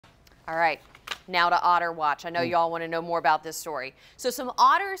All right. Now to Otter Watch. I know y'all want to know more about this story. So some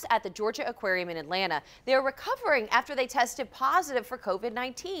otters at the Georgia Aquarium in Atlanta, they're recovering after they tested positive for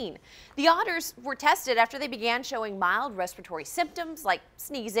COVID-19. The otters were tested after they began showing mild respiratory symptoms like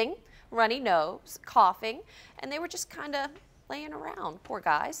sneezing, runny nose, coughing, and they were just kind of laying around, poor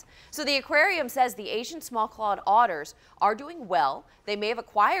guys. So the aquarium says the Asian small-clawed otters are doing well. They may have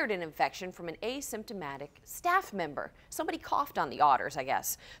acquired an infection from an asymptomatic staff member. Somebody coughed on the otters, I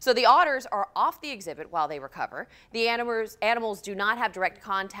guess. So the otters are off the exhibit while they recover. The animals do not have direct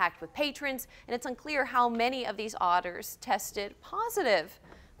contact with patrons, and it's unclear how many of these otters tested positive.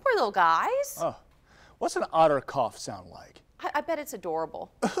 Poor little guys. Oh, what's an otter cough sound like? I bet it's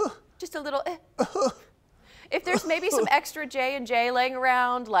adorable. Just a little If there's maybe some extra J&J laying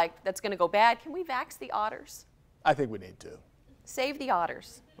around, like that's going to go bad, can we vax the otters? I think we need to. Save the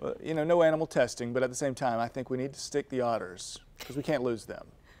otters. Well, you know, no animal testing, but at the same time, I think we need to stick the otters because we can't lose them.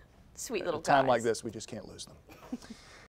 Sweet little guys. At a time guys. like this, we just can't lose them.